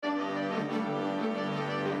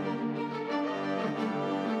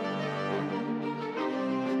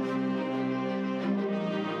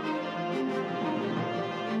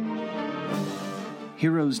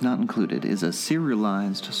Heroes Not Included is a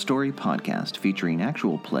serialized story podcast featuring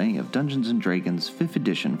actual play of Dungeons & Dragons 5th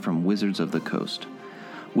edition from Wizards of the Coast.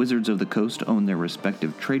 Wizards of the Coast own their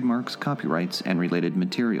respective trademarks, copyrights, and related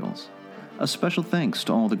materials. A special thanks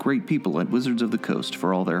to all the great people at Wizards of the Coast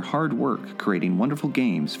for all their hard work creating wonderful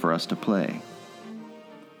games for us to play.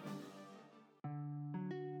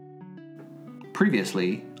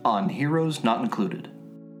 Previously on Heroes Not Included.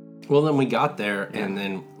 Well, then we got there, and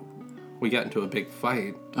then we got into a big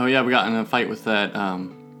fight. Oh, yeah, we got in a fight with that,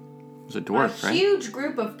 was it dwarf, right? A huge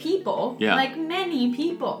group of people. Yeah. Like many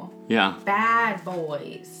people. Yeah. Bad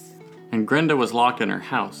boys. And Grenda was locked in her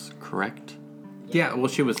house, correct? Yeah, well,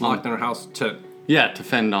 she was locked in her house to to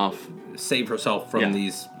fend off. save herself from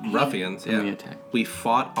these ruffians. From the attack. We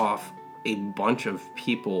fought off a bunch of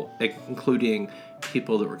people, including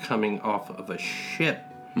people that were coming off of a ship.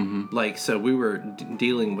 Mm-hmm. Like, so we were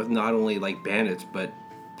dealing with not only, like, bandits, but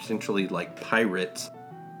essentially, like, pirates.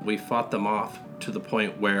 We fought them off to the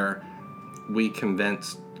point where we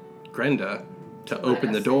convinced Grenda to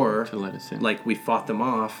open the door. To let us in. Like, we fought them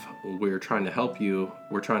off. We're trying to help you.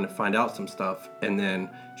 We're trying to find out some stuff. And then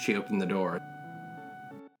she opened the door.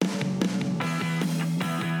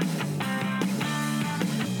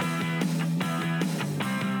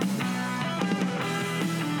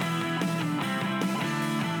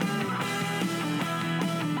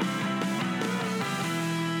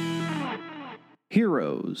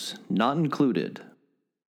 Heroes Not Included.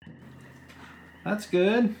 That's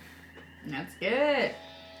good. That's good.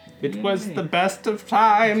 It was the best of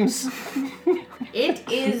times.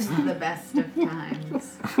 It is the best of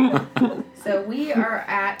times. So we are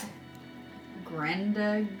at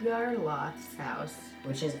Grenda Garloth's house.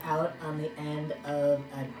 Which is out on the end of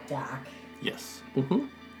a dock. Yes. Mm-hmm.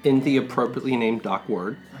 In the appropriately named dock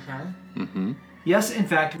word. Uh-huh. Mm-hmm. Yes, in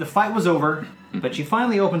fact, the fight was over, but she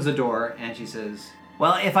finally opens the door and she says,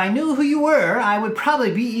 "Well, if I knew who you were, I would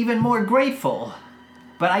probably be even more grateful.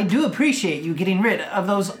 But I do appreciate you getting rid of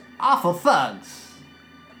those awful thugs.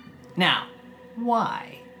 Now,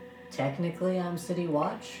 why?" Technically, I'm City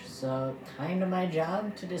Watch, so kind of my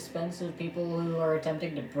job to dispense with people who are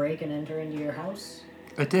attempting to break and enter into your house.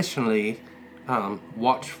 Additionally,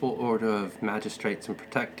 watchful order of magistrates and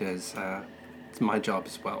protectors, it's my job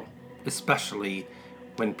as well. Especially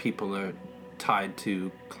when people are tied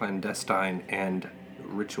to clandestine and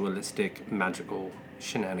ritualistic magical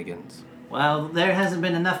shenanigans. Well, there hasn't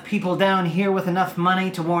been enough people down here with enough money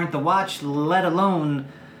to warrant the watch, let alone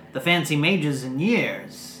the fancy mages in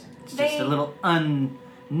years. It's just a little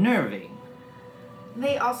unnerving.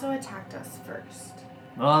 They also attacked us first.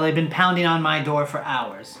 Well, they've been pounding on my door for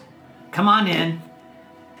hours. Come on in.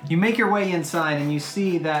 You make your way inside and you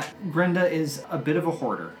see that Grenda is a bit of a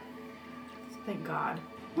hoarder. Thank God.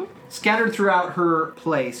 Scattered throughout her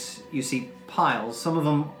place, you see piles, some of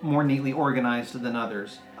them more neatly organized than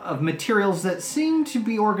others, of materials that seem to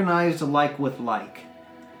be organized like with like.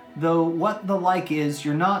 Though what the like is,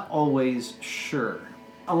 you're not always sure.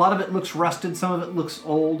 A lot of it looks rusted, some of it looks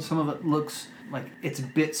old, some of it looks like it's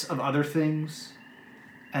bits of other things,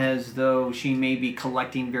 as though she may be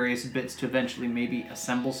collecting various bits to eventually maybe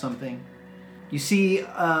assemble something. You see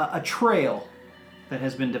a trail that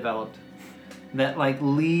has been developed that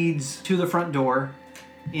leads to the front door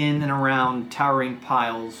in and around towering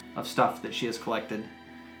piles of stuff that she has collected,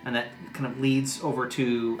 and that kind of leads over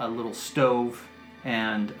to a little stove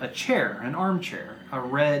and a chair, an armchair, a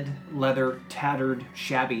red leather tattered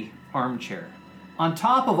shabby armchair. On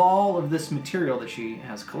top of all of this material that she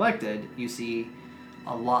has collected, you see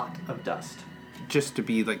a lot of dust. Just to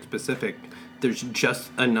be specific, there's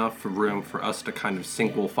just enough room for us to kind of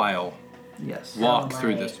single file Yes. walk How am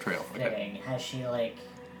through I this trail. fitting? Has she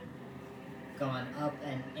gone up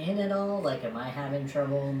and in at all? Am I having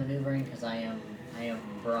trouble maneuvering? Because I am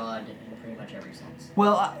broad in pretty much every sense.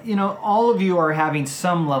 Well, all of you are having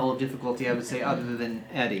some level of difficulty, I would say, other than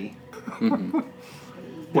Eddie.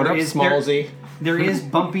 What up, Smallsy? There is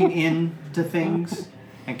bumping into things,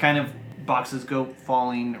 and kind of boxes go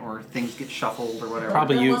falling, or things get shuffled, or whatever.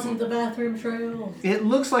 Probably That you. wasn't the bathroom trail. It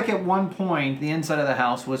looks like at one point, the inside of the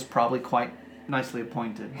house was probably quite nicely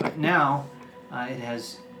appointed. But now, it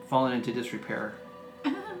has fallen into disrepair.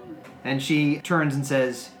 And she turns and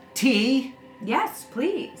says, "Tea?" Yes,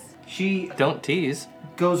 please. She Don't tease.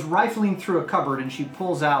 goes rifling through a cupboard and she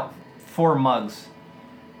pulls out 4 mugs.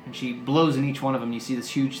 And she blows in each one of them. You see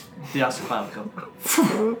this huge dust cloud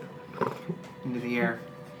go into the air.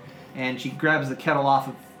 And she grabs the kettle off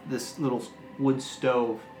of this little wood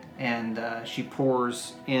stove and she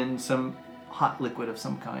pours in some hot liquid of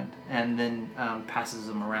some kind and then passes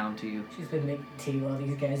them around to you. She's been making tea while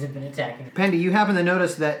these guys have been attacking. Pendy, you happen to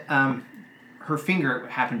notice that her finger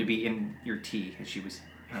happened to be in your tea as she was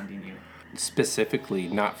handing you. Specifically,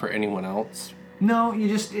 not for anyone else. No,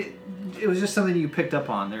 it was just something you picked up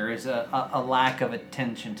on. There is a lack of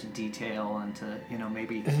attention to detail and to,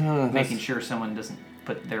 maybe making sure someone doesn't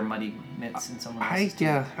put their muddy mitts in someone else's tea.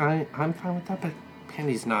 I'm fine with that, but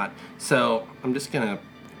Pandy's not. So I'm just gonna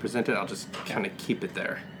present it. I'll just kind of keep it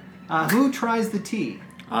there. Who tries the tea?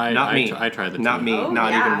 Not me. I tried the tea. Not me. Oh,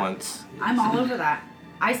 not yeah. even once. I'm all over that.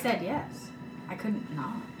 I said yes. I couldn't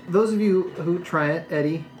not. Those of you who try it,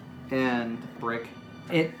 Eddie and Brick,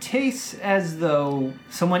 it tastes as though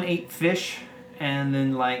someone ate fish and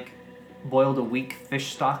then, boiled a weak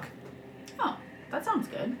fish stock Oh, that sounds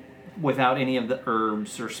good. without any of the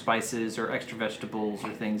herbs or spices or extra vegetables or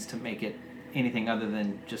things to make it anything other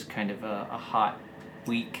than just kind of a hot,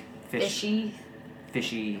 weak Fishy.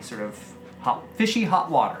 fishy sort of fishy hot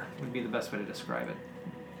water would be the best way to describe it.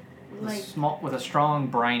 With a strong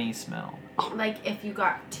briny smell. Like if you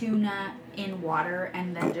got tuna in water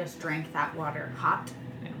and then just drank that water hot.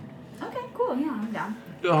 Yeah. Okay, cool. Yeah, I'm down.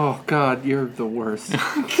 Oh God, you're the worst.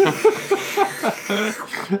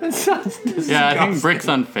 It sounds Yeah, I think Brick's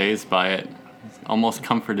unfazed by it. Almost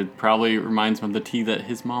comforted. Probably reminds him of the tea that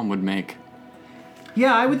his mom would make.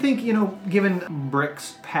 Yeah, I would think, given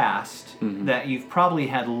Brick's past, that you've probably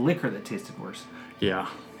had liquor that tasted worse. Yeah.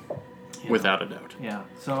 Without a doubt. Yeah,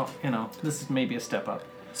 so, this is maybe a step up.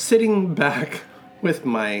 Sitting back with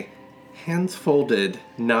my hands folded,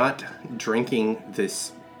 not drinking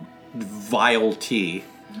this vile tea.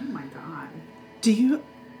 Oh my god. Do you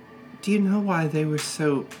know why they were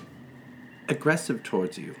so aggressive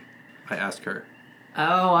towards you? I asked her.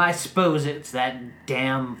 Oh, I suppose it's that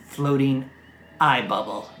damn floating eye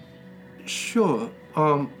bubble. Sure,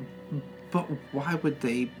 but why would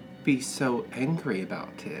they be so angry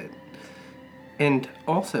about it? And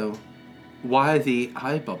also, why the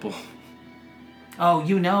eye bubble? Oh,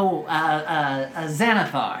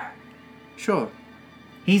 Xanathar. Sure.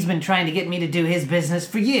 He's been trying to get me to do his business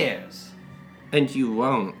for years. And you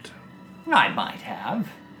won't. I might have.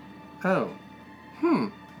 Oh.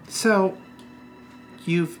 So,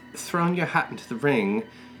 you've thrown your hat into the ring,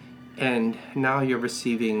 and now you're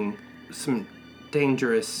receiving some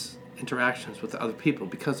dangerous interactions with other people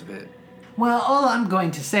because of it. Well, all I'm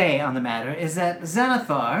going to say on the matter is that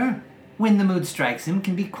Xanathar, when the mood strikes him,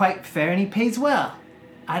 can be quite fair and he pays well.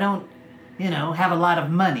 I don't, have a lot of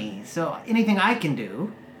money, so anything I can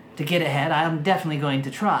do to get ahead, I'm definitely going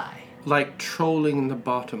to try. Like trolling the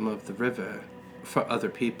bottom of the river for other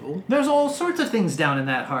people. There's all sorts of things down in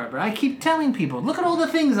that harbor. I keep telling people, look at all the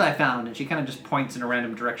things I found. And she kind of just points in a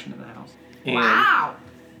random direction in the house. And, Wow.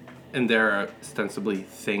 And there are ostensibly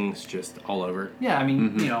things just all over. Yeah, I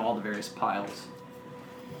mean, all the various piles.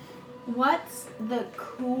 What's the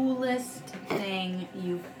coolest thing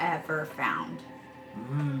you've ever found?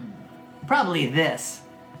 Probably this.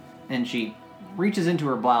 And she reaches into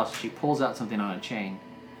her blouse. She pulls out something on a chain.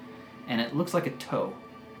 And it looks like a toe.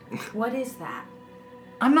 What is that?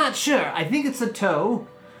 I'm not sure. I think it's a toe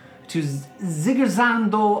to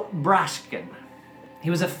Zigerzando Brashkin. He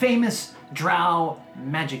was a famous drow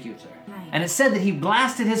magic user. Nice. And it's said that he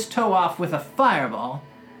blasted his toe off with a fireball,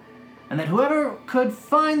 and that whoever could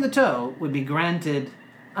find the toe would be granted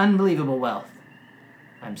unbelievable wealth.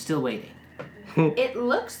 I'm still waiting. It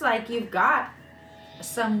looks like you've got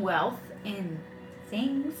some wealth in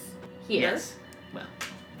things here. Yes. Well,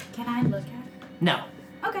 Can I look at it? No.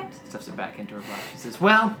 Okay. stuffs it back into her blouse. She says,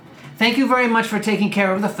 Well, thank you very much for taking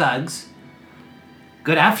care of the thugs.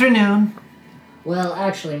 Good afternoon. Well,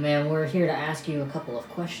 actually, ma'am, we're here to ask you a couple of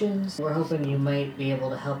questions. We're hoping you might be able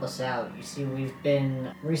to help us out. You see, we've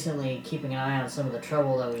been recently keeping an eye on some of the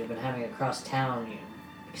trouble that we've been having across town,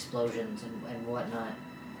 explosions and whatnot.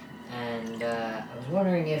 And I was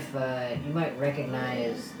wondering if you might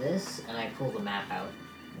recognize this, and I pull the map out.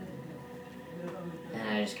 And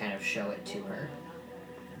I just kind of show it to her.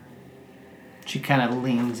 she kind of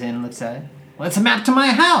leans in and looks at it. Well, it's a map to my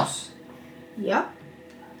house. Yep.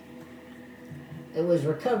 It was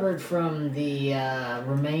recovered from the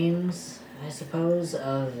remains, I suppose,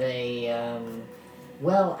 of a,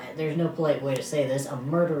 well, there's no polite way to say this, a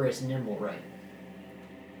murderous Nimblewright.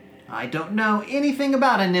 I don't know anything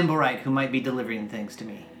about a Nimblewright who might be delivering things to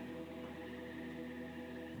me.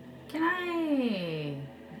 Can I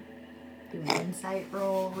do an insight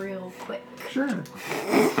roll real quick? Sure.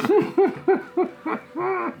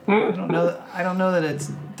 I don't know that it's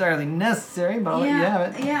entirely necessary, but I'll let you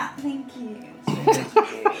have it. Yeah, thank you.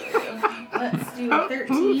 Let's do a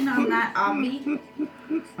 13 on that Obby.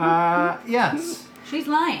 Yes. She's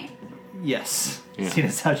lying. Yes. Yeah. See,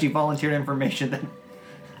 that's how she volunteered information then.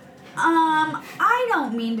 I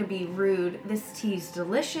don't mean to be rude. This tea's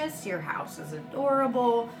delicious. Your house is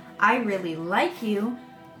adorable. I really like you.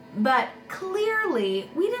 But clearly,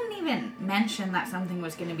 we didn't even mention that something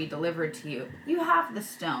was going to be delivered to you. You have the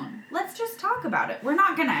stone. Let's just talk about it. We're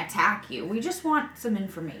not going to attack you. We just want some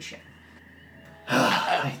information.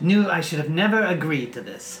 I knew I should have never agreed to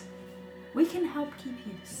this. We can help keep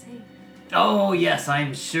you safe. Oh, yes,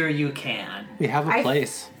 I'm sure you can. We have a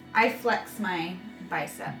place. I flex my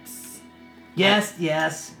biceps. Yes,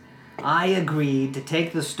 yes. I agreed to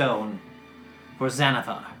take the stone for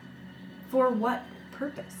Xanathar. For what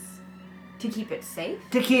purpose? To keep it safe?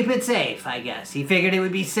 To keep it safe, I guess. He figured it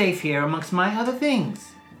would be safe here amongst my other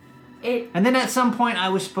things. And then at some point I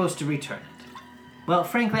was supposed to return it. Well,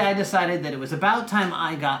 frankly, I decided that it was about time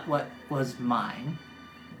I got what was mine.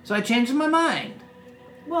 So I changed my mind.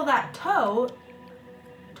 Well, that toe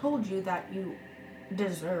told you that you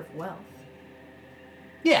deserve wealth.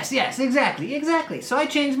 Yes, exactly. So I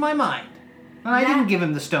changed my mind. And I didn't give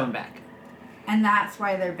him the stone back. And that's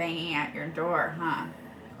why they're banging at your door, huh?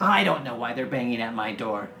 I don't know why they're banging at my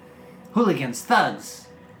door. Hooligans, thugs.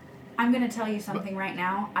 I'm gonna tell you something right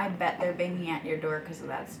now. I bet they're banging at your door because of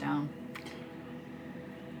that stone.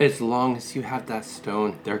 As long as you have that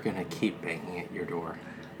stone, they're gonna keep banging at your door.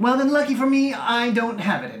 Well, then lucky for me, I don't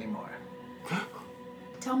have it anymore.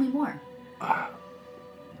 Tell me more.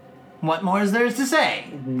 What more is there to say?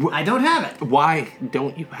 I don't have it. Why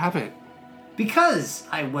don't you have it? Because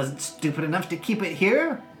I wasn't stupid enough to keep it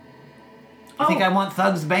here. You think I want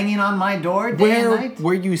thugs banging on my door day and night?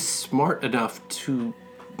 Were you smart enough to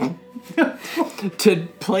to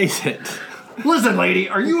place it? Listen, lady,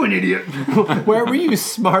 are you an idiot? Where were you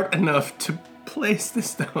smart enough to place the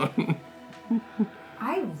stone?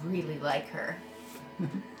 I really like her.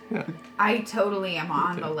 I totally am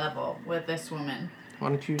on the level with this woman. Why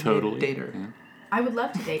don't you date her? Yeah. I would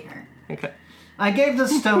love to date her. Okay. I gave the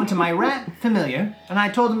stone to my rat familiar, and I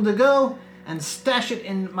told him to go and stash it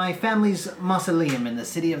in my family's mausoleum in the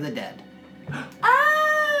City of the Dead.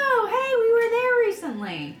 Oh, hey, we were there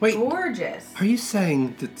recently. Wait. Gorgeous. Are you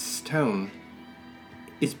saying that stone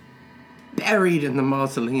is buried in the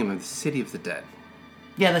mausoleum of the City of the Dead?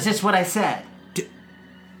 Yeah, that's just what I said.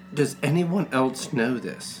 Does anyone else know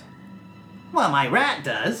this? Well, my rat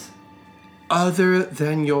does. Other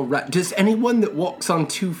than your rat? Does anyone that walks on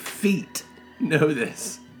 2 feet know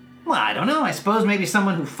this? Well, I don't know. I suppose maybe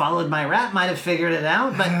someone who followed my rat might have figured it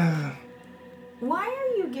out, but... Why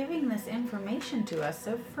are you giving this information to us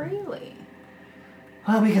so freely?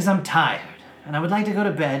 Well, because I'm tired, and I would like to go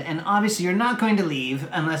to bed, and obviously you're not going to leave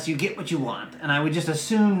unless you get what you want, and I would just as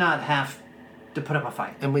soon not have to put up a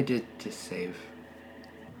fight. And we did just save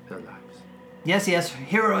their lives. Yes,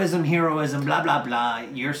 heroism, blah, blah, blah.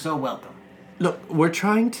 You're so welcome. Look, we're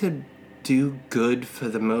trying to do good for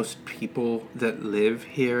the most people that live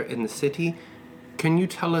here in the city. Can you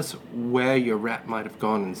tell us where your rat might have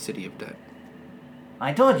gone in the City of Dead?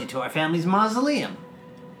 I told you, to our family's mausoleum.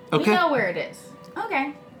 Okay. We know where it is.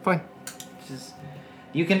 Okay. Fine. Just,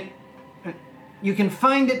 you can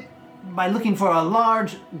find it by looking for a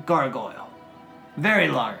large gargoyle. Very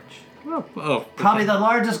large. Oh. Probably the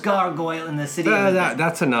largest gargoyle in the City of the Dead.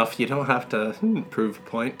 That's enough. You don't have to prove a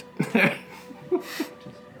point.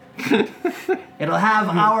 It'll have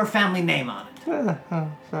our family name on it.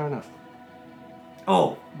 Fair enough.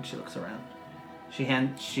 Oh, and she looks around. She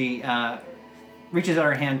reaches out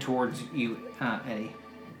her hand towards you, Eddie.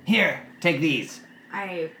 Here, take these.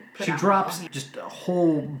 I put She out my drops little hand. just a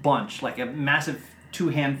whole bunch, like a massive 2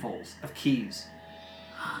 handfuls of keys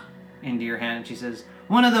into your hand. And she says,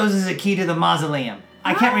 One of those is a key to the mausoleum.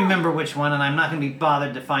 I can't remember which one, and I'm not going to be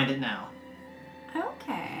bothered to find it now.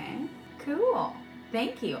 Okay. Cool.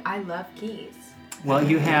 Thank you. I love keys. well,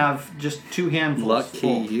 you have just 2 handfuls. Lucky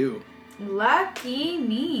full. you. Lucky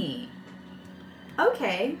me.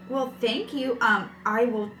 Okay. Well, thank you. I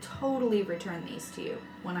will totally return these to you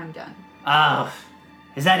when I'm done. Oh,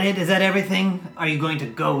 is that it? Is that everything? Are you going to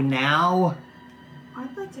go now?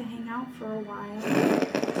 I'd like to hang out for a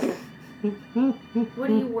while. What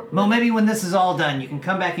do you... Well, maybe when this is all done, you can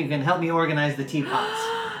come back and you can help me organize the teapots.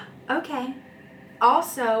 Okay.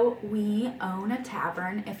 Also, we own a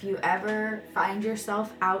tavern. If you ever find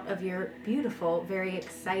yourself out of your beautiful, very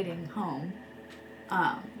exciting home,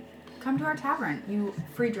 come to our tavern. You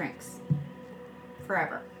free drinks.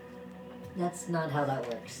 Forever. That's not how that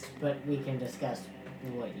works, but we can discuss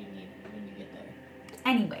what you need when you get there.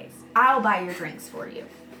 Anyways, I'll buy your drinks for you.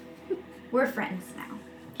 We're friends now.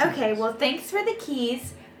 Okay, well, thanks for the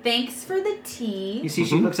keys. Thanks for the tea. You see,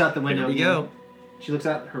 she looks out the window. Here we go. She looks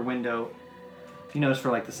out her window. You notice for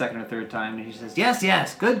like the 2nd or 3rd time, and she says,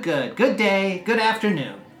 Yes, good day, good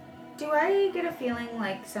afternoon. Do I get a feeling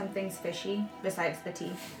like something's fishy besides the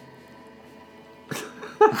tea? Do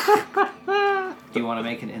you want to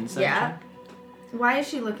make an insight Yeah. check? Why is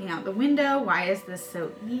she looking out the window? Why is this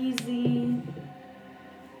so easy?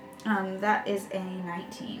 That is a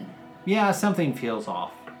 19. Yeah, something feels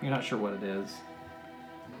off. You're not sure what it is.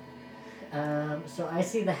 So I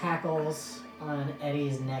see the hackles on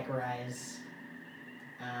Eddie's neck rise.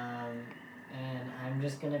 And I'm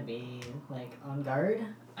just gonna be, like, on guard.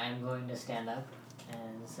 I'm going to stand up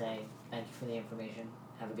and say, thank you for the information.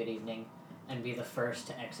 Have a good evening. And be the first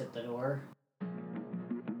to exit the door.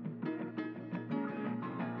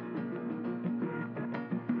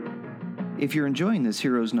 If you're enjoying this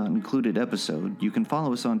Heroes Not Included episode, you can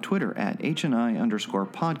follow us on Twitter at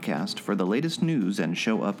HNI_podcast for the latest news and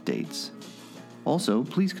show updates. Also,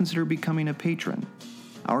 please consider becoming a patron.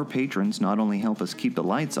 Our patrons not only help us keep the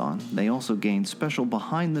lights on, they also gain special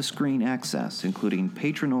behind-the-screen access, including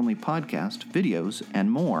patron-only podcast, videos,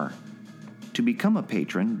 and more. To become a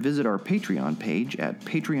patron, visit our Patreon page at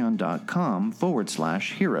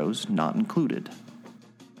patreon.com/heroes not included.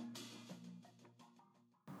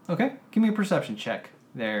 Okay, give me a perception check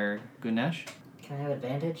there, Gunesh. Can I have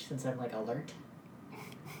advantage since I'm, like, alert?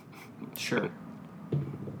 Sure.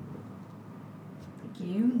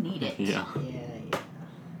 You need it. Yeah. Yeah.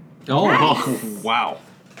 Oh, wow.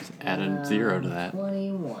 Just added 0 to that.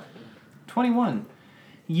 21. 21.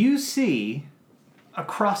 You see,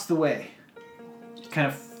 across the way, kind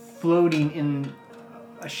of floating in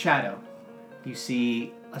a shadow, you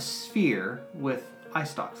see a sphere with eye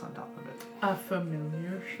stalks on top of it. A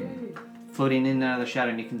familiar shape. Floating in and out of the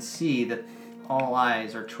shadow, and you can see that all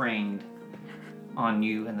eyes are trained on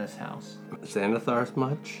you in this house. Xanathar's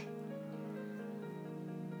much?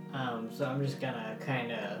 So I'm just gonna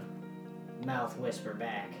kind of mouth whisper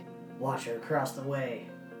back. Watch her across the way.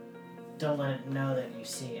 Don't let it know that you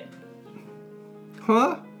see it.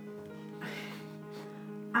 Huh?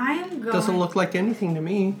 I am going... Doesn't look like anything to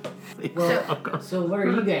me. Well, so what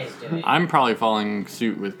are you guys doing? I'm probably following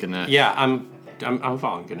suit with Ganesh. Yeah, I'm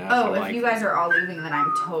following Ganesh. Oh, I'm if like, you guys are all leaving, then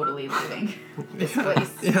I'm totally leaving this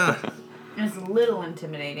place. yeah. It's a little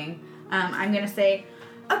intimidating. I'm gonna say,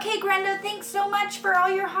 okay, Grenda, thanks so much for all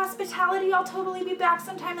your hospitality. I'll totally be back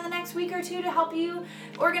sometime in the next week or two to help you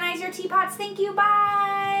organize your teapots. Thank you,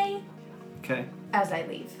 bye! Okay. As I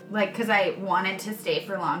leave. Like, because I wanted to stay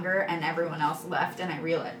for longer and everyone else left, and I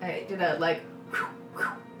realized, I did a, like,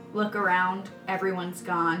 look around, everyone's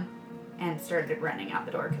gone, and started running out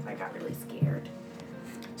the door because I got really scared.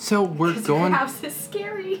 So we're Because going. your house is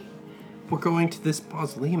scary. We're going to this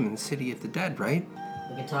mausoleum in the City of the Dead, right?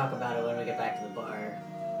 We can talk about it when we get back to the bar.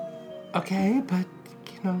 Okay, but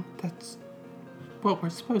that's what we're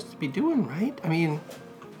supposed to be doing, right? I mean,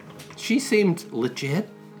 she seemed legit.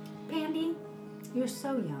 Pandy, you're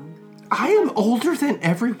so young. I am older than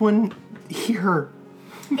everyone here.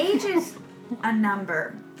 Age is a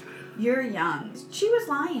number. You're young. She was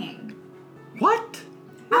lying. What?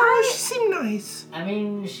 No, she seemed nice. I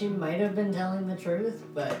mean, she might have been telling the truth,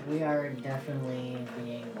 but we are definitely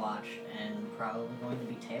being watched and probably going to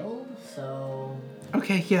be tailed, so...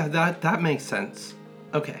 Okay, yeah, that makes sense.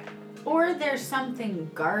 Okay. Or there's something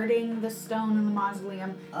guarding the stone in the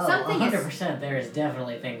mausoleum. Oh, Something 100% there is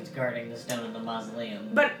definitely things guarding the stone in the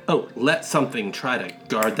mausoleum. But, Oh, let something try to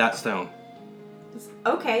guard that stone.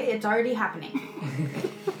 okay, it's already happening.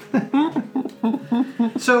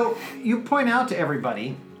 So you point out to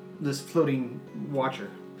everybody this floating watcher,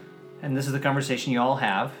 and this is the conversation you all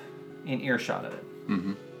have in earshot of it.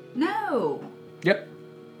 No. Yep.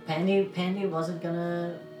 Pandy wasn't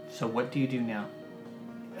gonna... So what do you do now?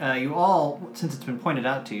 You all, since it's been pointed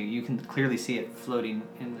out to you, you can clearly see it floating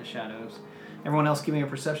in the shadows. Everyone else give me a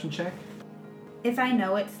perception check. If I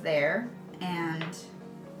know it's there and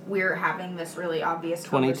we're having this really obvious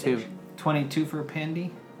 22. conversation, 22 for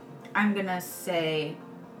Pandy. I'm gonna say,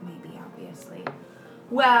 maybe obviously,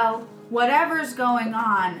 well, whatever's going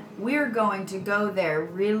on, we're going to go there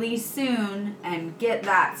really soon and get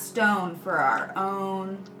that stone for our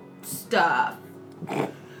own stuff.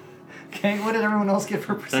 Okay, what did everyone else get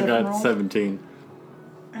for I perception got roll? 17.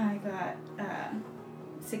 I got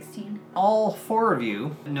 16. All four of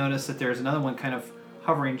you notice that there's another one kind of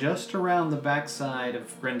hovering just around the backside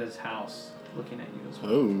of Brenda's house, looking at you as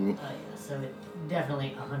well. Oh. Oh, yeah, so it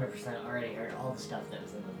definitely 100% already heard all the stuff that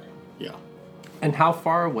was in the thing. Yeah. And how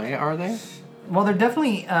far away are they? Well, they're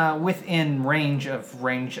definitely within range of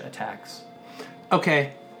range attacks.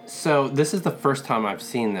 Okay, so this is the first time I've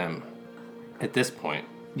seen them at this point.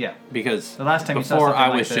 Yeah. Because The last time you saw before something I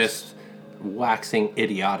like was this- just waxing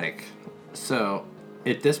idiotic. So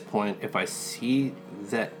at this point, if I see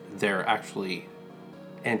that they're actually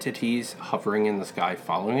entities hovering in the sky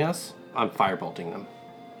following us, I'm firebolting them.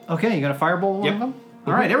 Okay, you gonna firebolt one Yep. of them?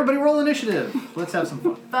 All right, everybody roll initiative. Let's have some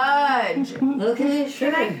fun. Fudge. Okay,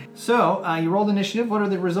 sure. So, you rolled initiative. What are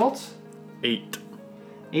the results? 8.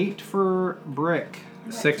 8 for Brick.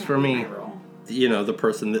 6 for me. You know, the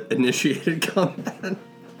person that initiated combat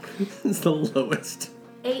is the lowest.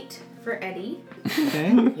 8 for Eddie.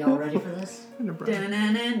 Okay. Y'all ready for this?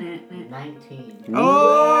 Dun-dun-dun-dun-dun. 19.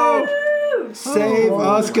 Oh! Save Oh,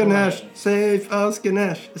 us, boy. Ganesh! Save us,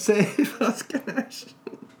 Ganesh! Save us, Ganesh!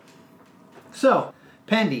 So,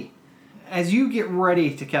 Pandy, as you get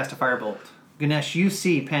ready to cast a firebolt, Ganesh, you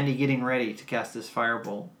see Pandy getting ready to cast this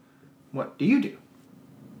firebolt. What do you do?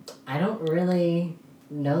 I don't really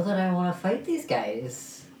know that I want to fight these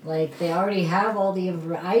guys. Like, they already have all the...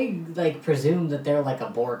 I, like, presume that they're like a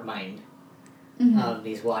Borg mind of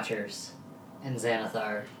these Watchers and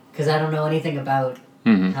Xanathar. Because I don't know anything about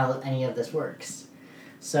how any of this works.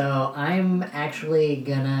 So, I'm actually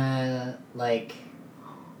gonna, like,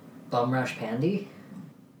 bum rush Pandy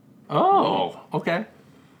Oh, okay.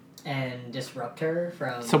 and disrupt her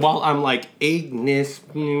from... So while I'm like, Ignis...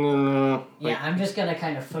 yeah, I'm just gonna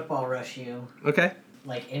kind of football rush you, Okay,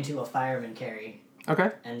 like, into a fireman carry.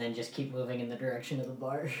 okay, And then just keep moving in the direction of the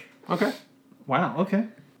bar. okay. Wow, okay.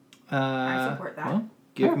 I support that. Well,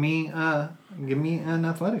 give me an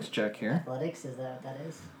athletics check here. Athletics, is that what that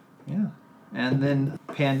is? Yeah. And then,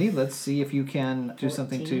 Pandy, let's see if you can do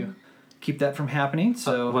something to 14. keep that from happening.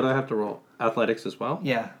 So, What do I have to roll? Athletics as well?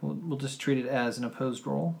 yeah, we'll just treat it as an opposed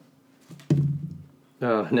roll.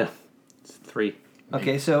 Oh, no. It's 3.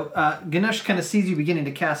 Okay, so Ganesh kind of sees you beginning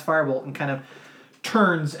to cast Firebolt and kind of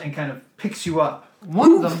turns and kind of picks you up.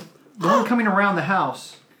 One of them, the one coming around the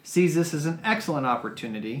house, sees this as an excellent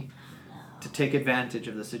opportunity to take advantage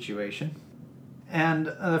of the situation. And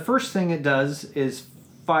the first thing it does is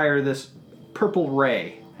fire this purple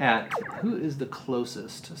ray at who is the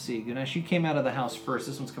closest. See, Ganesh, you came out of the house first.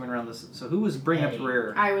 This one's coming around this. So who was bringing up the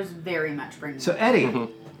rear? I was very much bringing So Eddie,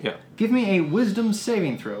 Yeah. give me a wisdom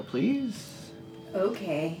saving throw, please.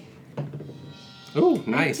 Okay. Ooh,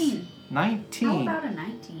 nice. 19. 19. How about a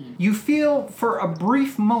 19? You feel for a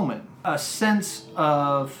brief moment a sense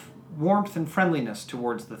of warmth and friendliness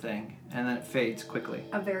towards the thing, and then it fades quickly.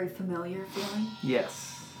 A very familiar feeling.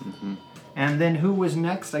 Yes. And then who was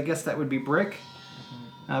next? I guess that would be Brick.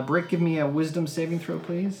 Brick, give me a wisdom saving throw,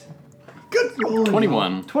 please. Good roll.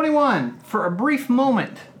 21. 21. For a brief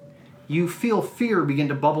moment, you feel fear begin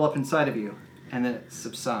to bubble up inside of you, and then it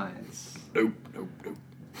subsides. Nope, nope, nope.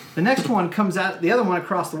 The next one comes out, the other one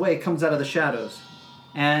across the way comes out of the shadows,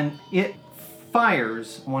 and it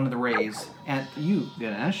fires one of the rays at you,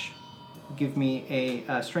 Ganesh. Give me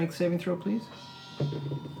a strength saving throw, please.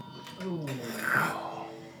 Ooh.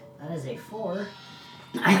 That is a 4.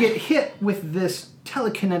 You get hit with this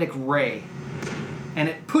telekinetic ray, and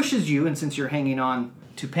it pushes you, and since you're hanging on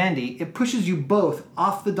to Pandy, it pushes you both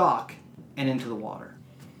off the dock and into the water.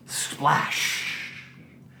 Splash!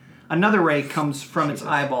 Another ray comes from its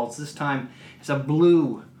eyeballs. This time it's a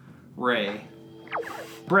blue ray.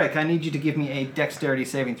 Brick, I need you to give me a dexterity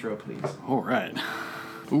saving throw, please. All right.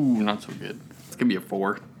 Ooh, not so good. It's going to be a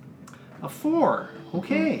 4. A 4.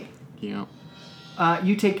 Okay. Yeah.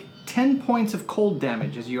 You take 10 points of cold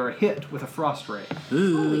damage as you are hit with a frost ray.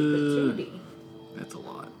 Holy patootie. That's a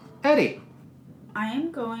lot. Eddie. I am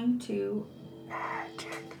going to...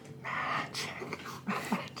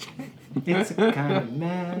 It's a kind of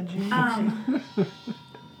magic.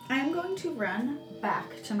 I'm going to run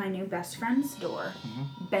back to my new best friend's door,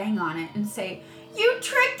 bang on it, and say, "You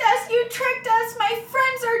tricked us! You tricked us! My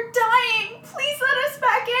friends are dying! Please let us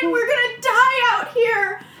back in! We're gonna die out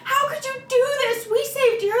here! How could you do this? We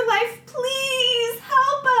saved your life! Please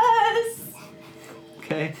help us!"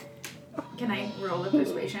 Okay. Can I roll a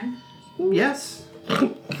persuasion? Yes.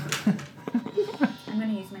 I'm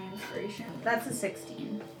gonna use my inspiration. That's a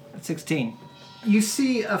 16. 16. You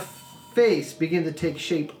see a face begin to take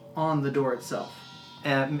shape on the door itself.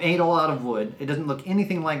 Made all out of wood. It doesn't look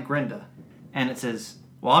anything like Grenda. And it says,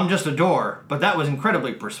 "Well, I'm just a door, but that was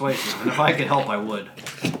incredibly persuasive, and if I could help, I would."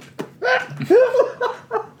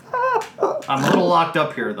 I'm a little locked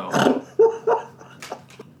up here, though.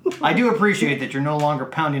 I do appreciate that you're no longer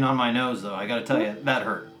pounding on my nose, though. I gotta tell you, that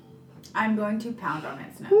hurt. I'm going to pound on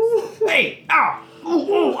its nose. Hey! Ow! Ooh,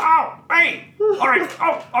 ooh, ow! Hey! Alright,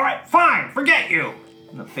 oh, alright, fine, forget you!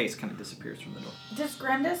 And the face kind of disappears from the door. Does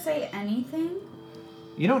Grenda say anything?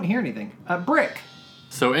 You don't hear anything. Brick!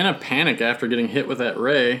 So in a panic after getting hit with that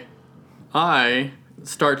ray, I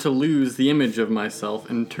start to lose the image of myself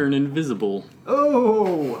and turn invisible.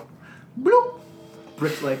 Oh! Bloop!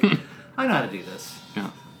 Brick's like, I know how to do this.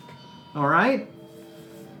 Yeah. Alright?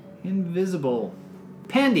 Invisible.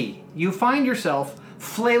 Pandy, you find yourself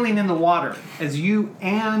flailing in the water as you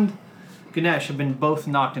and Ganesh have been both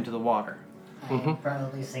knocked into the water. I'm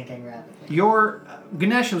probably sinking rapidly. Your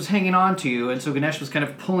Ganesh was hanging on to you, and so Ganesh was kind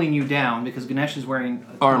of pulling you down because Ganesh is wearing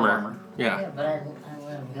a ton of armor. Yeah. Yeah, but I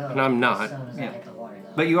let him go. And I'm not. As soon as I Yeah. hit the water, though.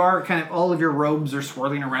 But you are kind of, all of your robes are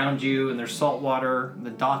swirling around you, and there's salt water. The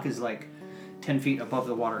dock is like 10 feet above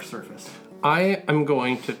the water surface. I am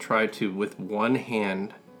going to try to, with one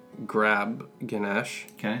hand, grab Ganesh,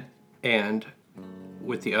 Okay. and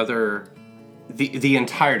with the other, the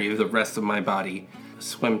entirety of the rest of my body,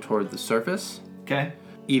 swim toward the surface, Okay.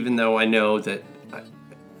 even though I know that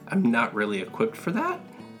I'm not really equipped for that.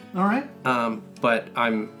 All right. But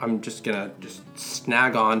I'm just gonna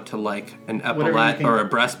snag on to like an Whatever you epaulette can- or a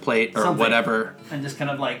breastplate or something. whatever. And just kind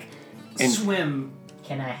of like And- swim.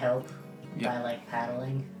 Can I help Yeah. by like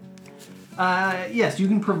paddling? Yes, you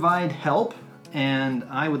can provide help, and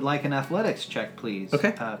I would like an athletics check, please.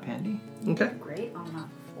 Okay. Pandy. Okay. Great on that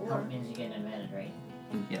floor. Help means you get an advantage, right?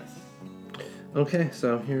 Yes. Okay,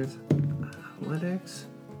 so here's athletics.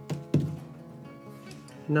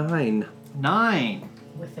 9. 9.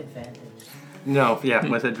 With advantage. No, yeah,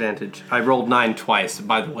 with advantage. I rolled 9 twice,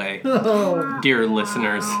 by the way, dear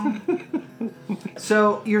listeners.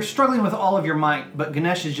 So you're struggling with all of your might, but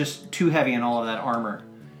Ganesh is just too heavy in all of that armor.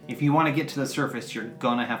 If you want to get to the surface, you're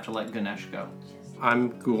gonna have to let Ganesh go.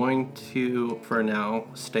 I'm going to, for now,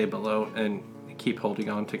 stay below and keep holding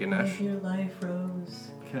on to Ganesh. Your life, Rose.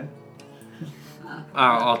 Okay.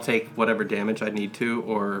 I'll take whatever damage I need to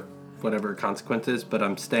or whatever consequences, but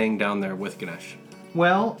I'm staying down there with Ganesh.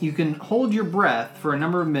 Well, you can hold your breath for a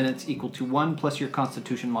number of minutes equal to 1 plus your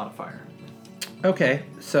Constitution modifier. Okay,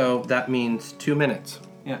 so that means 2 minutes.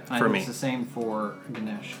 Yeah, For and me. it's the same for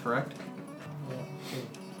Ganesh, correct?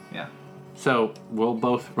 Yeah. So we'll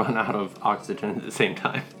both run out of oxygen at the same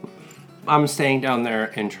time. I'm staying down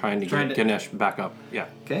there and trying to get Ganesh back up. Yeah.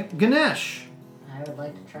 Okay. Ganesh. I would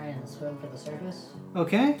like to try and swim for the surface.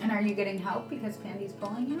 Okay. And are you getting help because Pandy's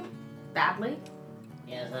pulling you? Badly?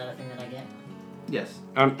 Yeah, is that a thing that I get? Yes.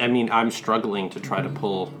 I mean, I'm struggling to try to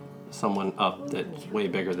pull someone up that's way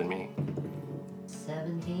bigger than me.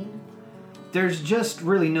 17? There's just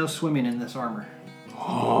really no swimming in this armor.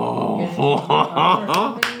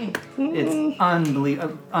 It's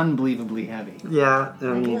unbelievably heavy. Yeah,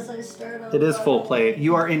 I guess I start off. it is full plate.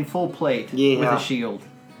 You are in full plate with Yeah. a shield.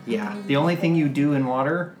 Yeah. The only thing you do in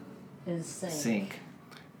water, Is sink. sink.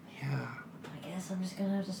 Yeah. I guess I'm just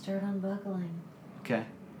gonna have to start unbuckling. Okay.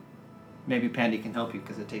 Maybe Pandy can help you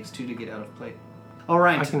because it takes 2 to get out of plate. All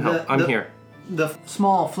right. I can help. I'm here. The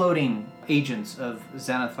small floating agents of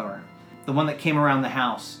Xanathar, the one that came around the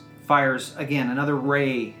house, fires again another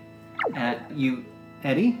ray at you,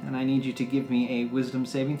 Eddie, and I need you to give me a wisdom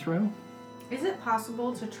saving throw. Is it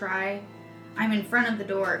possible to try? I'm in front of the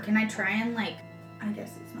door. Can I try and I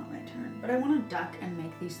guess it's not my turn, but I want to duck and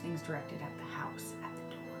make these things directed at the house, at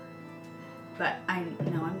the door. But I'm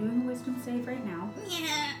doing a wisdom save right now.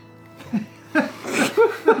 Yeah.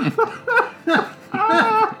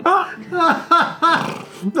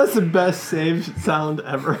 That's the best save sound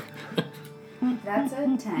ever. That's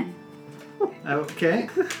a 10. Okay.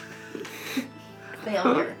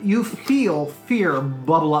 Failure. You feel fear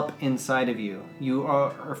bubble up inside of you. You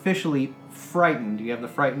are officially frightened. You have the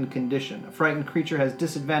frightened condition. A frightened creature has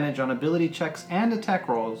disadvantage on ability checks and attack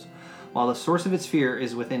rolls, while the source of its fear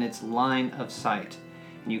is within its line of sight.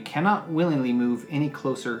 And you cannot willingly move any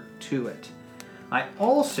closer to it. I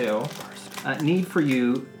also need for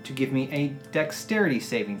you to give me a dexterity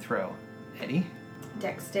saving throw. Eddie?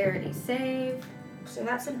 Dexterity save. So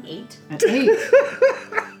that's an 8. An 8.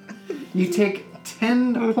 You take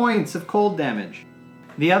 10 points of cold damage.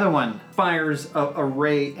 The other one fires a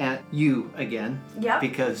ray at you again. Yep.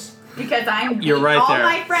 Because Because I'm You're right all there.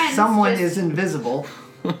 my friends. someone just- is invisible.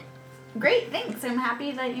 Great, thanks. I'm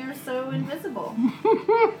happy that you're so invisible.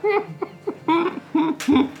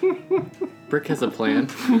 Brick has a plan.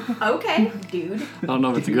 Okay, dude. I don't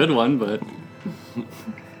know if it's a good one, but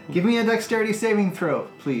Give me a dexterity saving throw,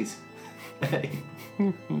 please.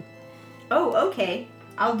 Oh, okay.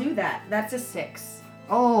 I'll do that. That's a 6.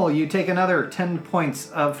 Oh, you take another 10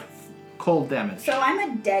 points of cold damage. So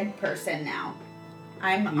I'm a dead person now.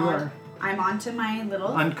 You are. I'm onto my little.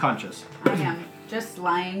 Unconscious. I am just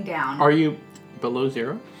lying down. Are you below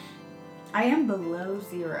 0? I am below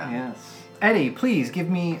 0. Yes. Eddie, please give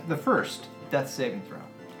me the first death saving throw.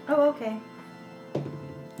 Oh, okay.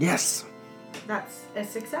 Yes. That's a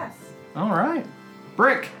success. All right.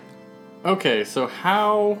 Brick. okay. So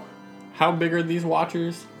how big are these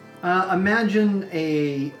watchers? Imagine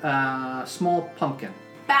a small pumpkin.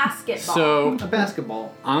 basketball. So A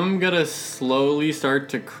basketball. I'm gonna slowly start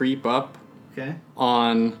to creep up Okay.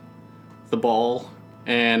 on the ball,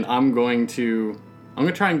 and I'm gonna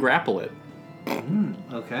try and grapple it.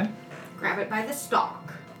 Okay. Grab it by the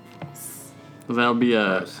stalk. That'll be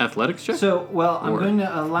a athletics check. So, I'm Or- going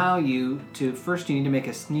to allow you to first. You need to make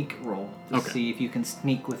a sneak roll to Okay. see if you can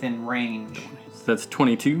sneak within range. So that's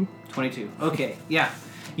 22. 22. Okay. Yeah.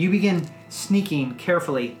 You begin sneaking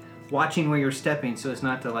carefully, watching where you're stepping, so as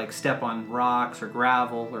not to like step on rocks or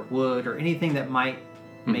gravel or wood or anything that might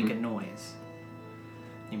make a noise.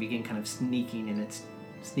 You begin kind of sneaking, and it's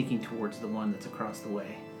sneaking towards the one that's across the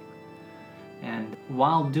way. And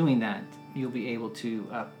while doing that, you'll be able to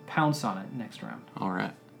pounce on it next round, All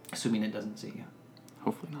right. assuming it doesn't see you.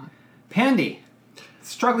 Hopefully not. Pandy,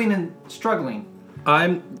 struggling.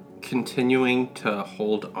 I'm continuing to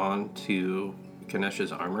hold on to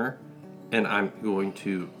Ganesh's armor, and I'm going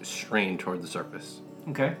to strain toward the surface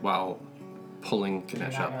Okay. while pulling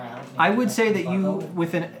Ganesh up. I would say that you,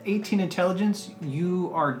 with an 18 intelligence,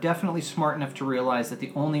 you are definitely smart enough to realize that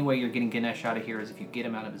the only way you're getting Ganesh out of here is if you get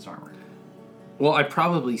him out of his armor. Well, I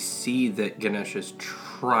probably see that Ganesh is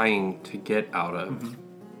trying to get out of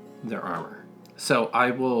their armor. So I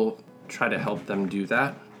will try to help them do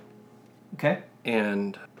that. Okay?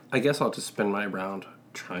 And I guess I'll just spend my round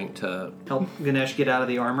trying to... Help Ganesh get out of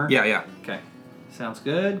the armor? Yeah. Okay. Sounds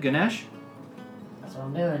good. Ganesh? That's what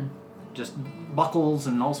I'm doing. Just buckles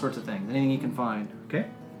and all sorts of things. Anything you can find. Okay?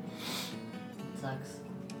 Sucks.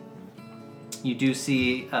 You do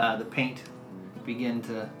see the paint begin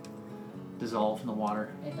to dissolve in the water.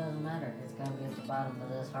 It doesn't matter. It's gonna be at the bottom of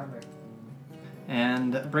this harbor.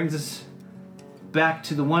 And that brings us back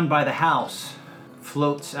to the one by the house.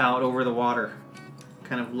 Floats out over the water.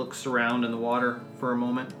 Kind of looks around in the water for a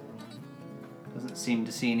moment. Doesn't seem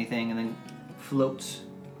to see anything, and then floats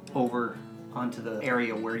over onto the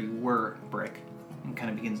area where you were, Brick, and kind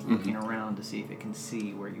of begins looking around to see if it can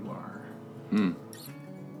see where you are.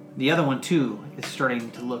 The other one, too, is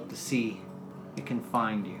starting to look to see if it can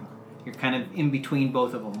find you. You're kind of in between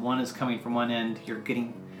both of them. One is coming from one end. You're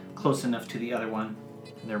getting close enough to the other one.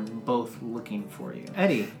 They're both looking for you.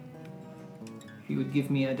 Eddie, if you would give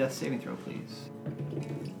me a death saving throw, please.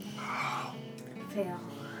 Fail.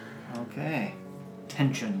 Okay.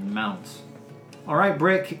 Tension mounts. All right,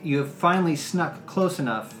 Brick, you have finally snuck close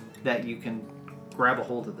enough that you can grab a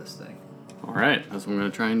hold of this thing. All right. That's what I'm gonna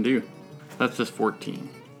try and do. That's just 14.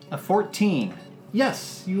 A 14.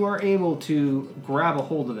 Yes, you are able to grab a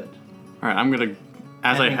hold of it. All right. I'm gonna,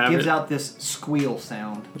 as and I it have gives it. out this squeal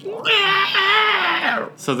sound.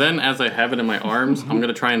 So then, as I have it in my arms, I'm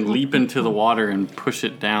gonna try and leap into the water and push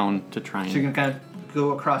it down to try So you're and. going to kind of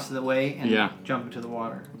go across the way and Yeah. jump into the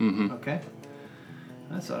water. Mm-hmm. Okay.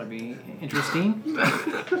 That ought to be interesting.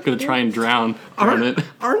 Gonna try and drown it.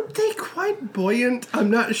 Aren't they quite buoyant? I'm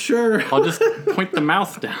not sure. I'll just point the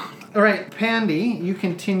mouth down. All right, Pandy, you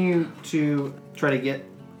continue to try to get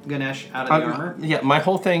Ganesh out of the armor. Yeah, my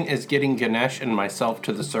whole thing is getting Ganesh and myself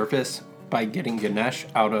to the surface by getting Ganesh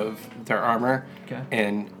out of their armor Okay.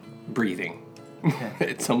 and breathing. Okay.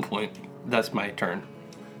 At some point, that's my turn.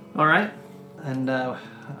 All right. And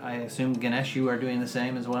I assume, Ganesh, you are doing the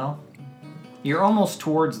same as well? You're almost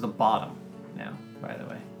towards the bottom now, by the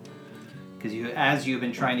way. Because as you've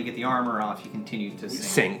been trying to get the armor off, you continue to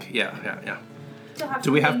sink. Sink. Yeah. Still have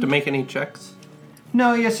Do we have to lean. make any checks?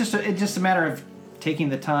 No, it's just a matter of taking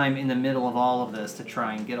the time in the middle of all of this to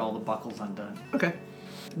try and get all the buckles undone. Okay.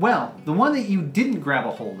 Well, the one that you didn't grab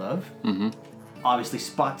a hold of obviously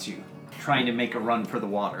spots you, trying to make a run for the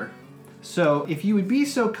water. So if you would be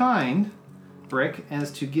so kind, Brick,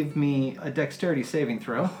 as to give me a dexterity saving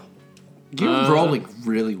throw. You're rolling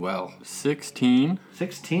really well. 16.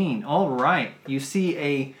 16. All right. You see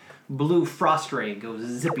a blue frost ray go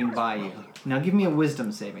zipping by you. Now give me a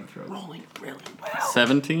wisdom saving throw. Rolling really well.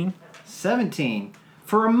 17. 17.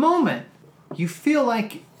 For a moment, you feel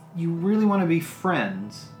like you really want to be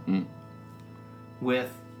friends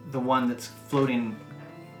with the one that's floating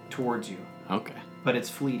towards you, Okay. but it's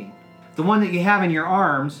fleeting. The one that you have in your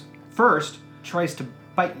arms first tries to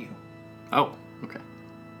bite you. Oh. Okay.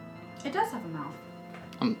 It does have a mouth.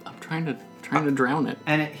 I'm trying to drown it.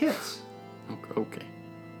 And it hits. Okay.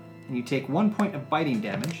 And you take 1 point of biting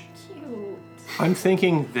damage. Cute. I'm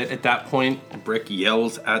thinking that at that point, Brick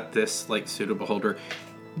yells at this pseudo beholder,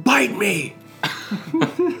 "Bite me!"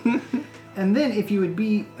 And then, if you would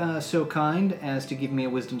be so kind as to give me a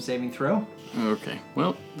wisdom saving throw, Okay.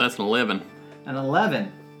 Well, that's an 11. an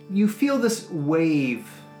 11. You feel this wave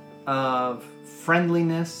of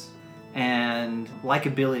friendliness and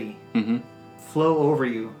likability flow over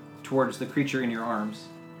you towards the creature in your arms.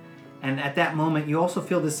 And at that moment, you also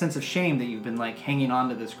feel this sense of shame that you've been like hanging on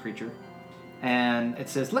to this creature. And it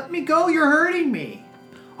says, "Let me go, you're hurting me."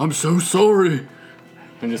 I'm so sorry.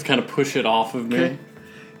 And just kind of push it off of me. Okay.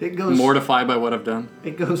 It goes Mortified by what I've done.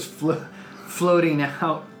 It goes floating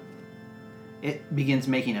out. It begins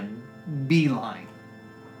making a beeline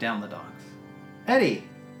down the docks. Eddie,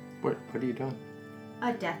 What are you doing?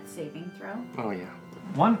 A death saving throw. Oh, yeah.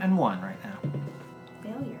 1 and 1 right now.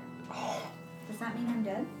 Failure. Does that mean I'm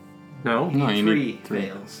dead? No? No, you Three need 3.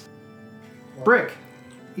 fails. Brick,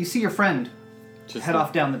 you see your friend Just head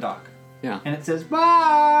off down the dock. Yeah. And it says,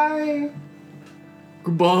 "Bye!"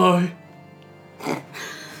 Goodbye.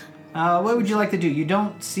 What would you like to do? You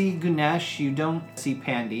don't see Gunesh. You don't see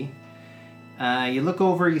Pandy. You look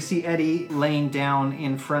over, you see Eddie laying down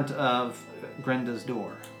in front of Grenda's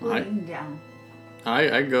door. Laying down.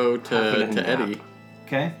 I go to Eddie.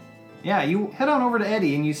 Okay? Yeah, you head on over to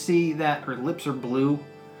Eddie and you see that her lips are blue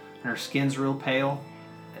and her skin's real pale.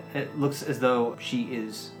 It looks as though she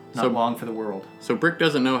is not long for the world. So Brick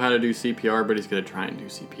doesn't know how to do CPR, but he's going to try and do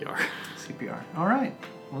CPR. CPR. All right.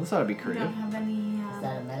 Well, this ought to be I creative. don't have any. Is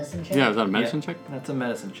that a medicine check? Yeah, is that a medicine Yeah, check? That's a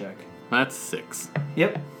medicine check. That's 6.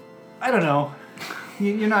 Yep. I don't know.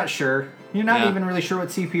 You're not sure. You're not Yeah. even really sure what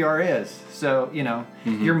CPR is. So,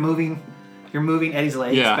 you're moving Eddie's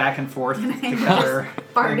legs Yeah. back and forth together.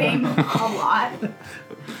 Farting a lot.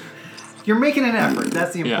 You're making an effort.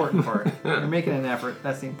 That's the Yeah. important part. You're making an effort.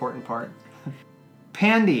 That's the important part.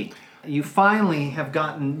 Pandy, you finally have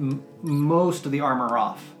gotten most of the armor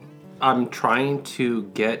off. I'm trying to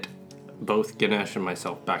get both Ganesh and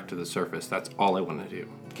myself back to the surface. That's all I want to do.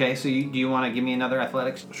 Okay, so do you want to give me another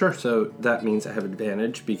athletics? Sure, so that means I have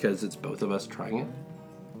advantage because it's both of us trying it.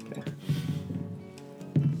 Okay.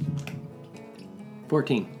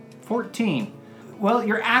 14. 14. Well,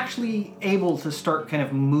 you're actually able to start kind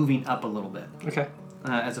of moving up a little bit, Okay.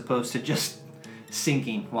 as opposed to just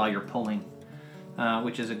sinking while you're pulling,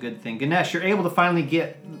 which is a good thing. Ganesh, you're able to finally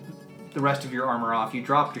get the rest of your armor off. You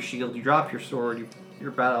dropped your shield, you dropped your sword,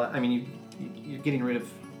 you're getting rid of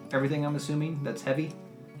everything, I'm assuming, that's heavy?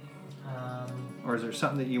 Or is there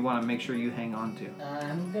something that you want to make sure you hang on to?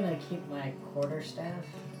 I'm gonna keep my quarterstaff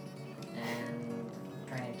and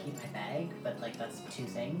try and keep my bag, but that's 2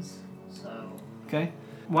 things. So Okay.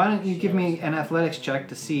 Why don't you give me an athletics check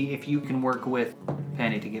to see if you can work with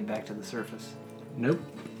Pandy to get back to the surface? Nope.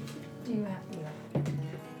 Do you have to?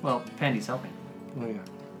 Well, Pandy's helping. Oh, yeah.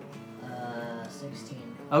 16.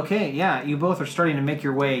 Okay, yeah, you both are starting to make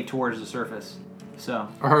your way towards the surface. So,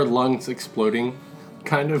 Are her lungs exploding?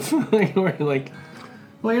 Kind of. like,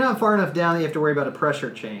 well, you're not far enough down that you have to worry about a pressure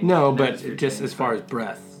change. no, an but atmosphere just change. as far as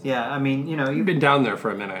breath. Yeah, I mean, You've you've been down there for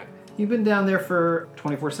a minute. been down there for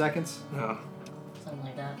 24 seconds, Oh. Something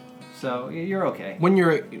like that. so you're okay. When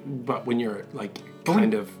you're like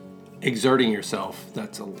kind of exerting yourself,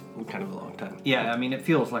 that's kind of a long time. Yeah, I mean, it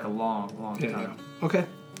feels like a long time. Okay,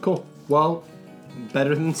 cool. Well,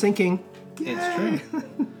 better than sinking. It's true.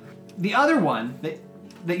 The other one that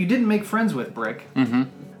you didn't make friends with, Brick,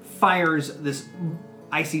 fires this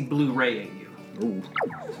icy blue ray at you. Ooh.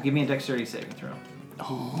 So give me a dexterity saving throw.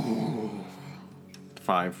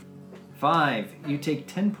 5. 5. You take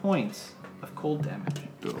 10 points of cold damage.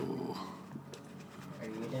 Oh. Are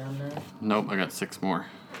you down now? Nope, I got 6 more.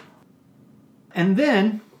 And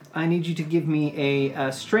then I need you to give me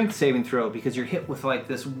a strength saving throw because you're hit with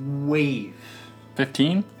this wave.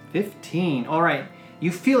 15? 15. All right.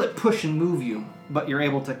 You feel it push and move you, but you're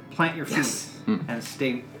able to plant your feet and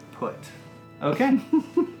stay put. Okay.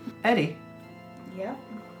 Eddie, Yep.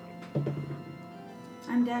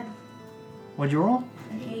 I'm dead. what'd you roll?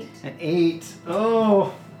 8. An 8.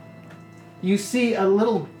 Oh. You see a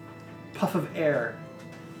little puff of air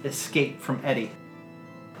escape from Eddie.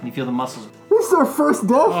 And you feel the muscles This is our first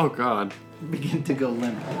death. Oh, God. begin to go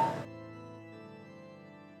limp.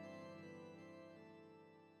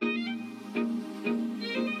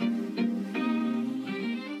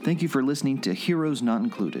 Thank you for listening to Heroes Not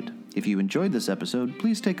Included. If you enjoyed this episode,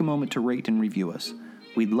 please take a moment to rate and review us.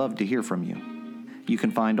 We'd love to hear from you. You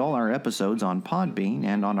can find all our episodes on Podbean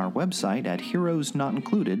and on our website at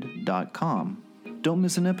heroesnotincluded.com. Don't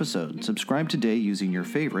miss an episode. Subscribe today using your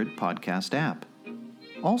favorite podcast app.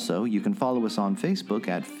 Also, you can follow us on Facebook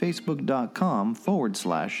at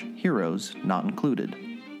facebook.com/Heroes Not Included.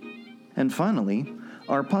 And finally,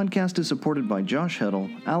 our podcast is supported by Josh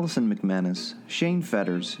Heddle, Allison McManus, Shane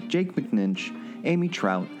Fetters, Jake McNinch, Amy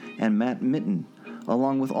Trout, and Matt Mitten,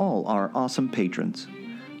 along with all our awesome patrons.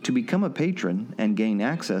 To become a patron and gain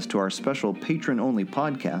access to our special patron-only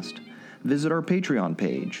podcast, visit our Patreon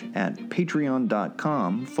page at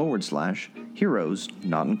patreon.com/Heroes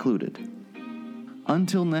Not Included.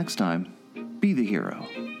 Until next time, be the hero.